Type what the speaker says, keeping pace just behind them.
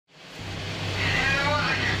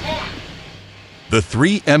The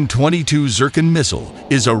 3M-22 Zircon missile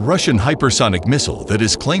is a Russian hypersonic missile that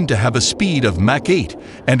is claimed to have a speed of Mach 8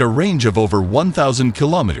 and a range of over 1,000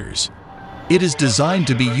 kilometers. It is designed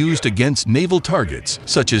to be used against naval targets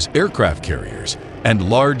such as aircraft carriers and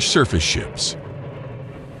large surface ships.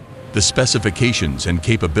 The specifications and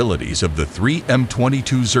capabilities of the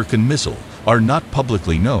 3M-22 Zircon missile are not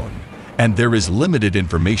publicly known, and there is limited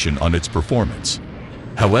information on its performance.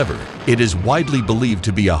 However, it is widely believed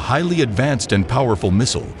to be a highly advanced and powerful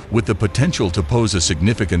missile with the potential to pose a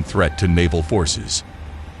significant threat to naval forces.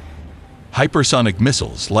 Hypersonic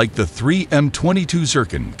missiles like the 3M-22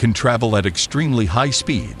 Zircon can travel at extremely high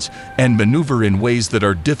speeds and maneuver in ways that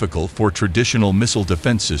are difficult for traditional missile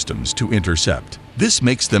defense systems to intercept. This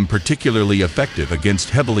makes them particularly effective against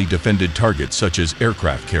heavily defended targets such as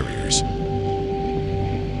aircraft carriers.